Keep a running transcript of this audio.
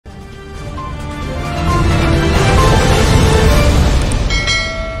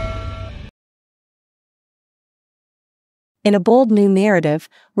In a bold new narrative,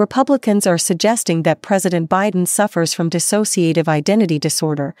 Republicans are suggesting that President Biden suffers from dissociative identity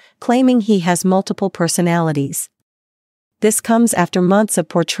disorder, claiming he has multiple personalities. This comes after months of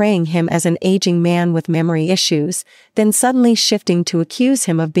portraying him as an aging man with memory issues, then suddenly shifting to accuse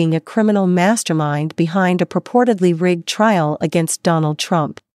him of being a criminal mastermind behind a purportedly rigged trial against Donald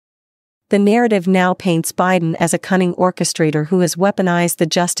Trump. The narrative now paints Biden as a cunning orchestrator who has weaponized the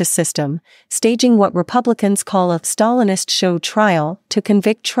justice system, staging what Republicans call a Stalinist show trial to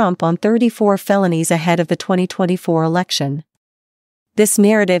convict Trump on 34 felonies ahead of the 2024 election. This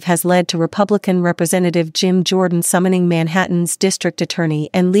narrative has led to Republican Representative Jim Jordan summoning Manhattan's district attorney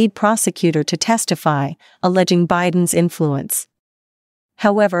and lead prosecutor to testify, alleging Biden's influence.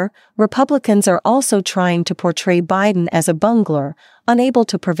 However, Republicans are also trying to portray Biden as a bungler, unable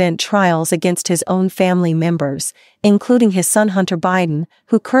to prevent trials against his own family members, including his son Hunter Biden,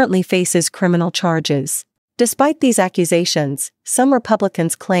 who currently faces criminal charges. Despite these accusations, some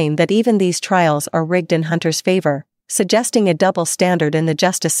Republicans claim that even these trials are rigged in Hunter's favor, suggesting a double standard in the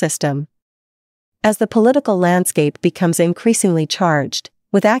justice system. As the political landscape becomes increasingly charged,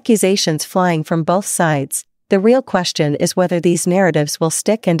 with accusations flying from both sides, the real question is whether these narratives will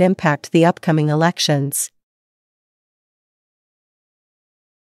stick and impact the upcoming elections.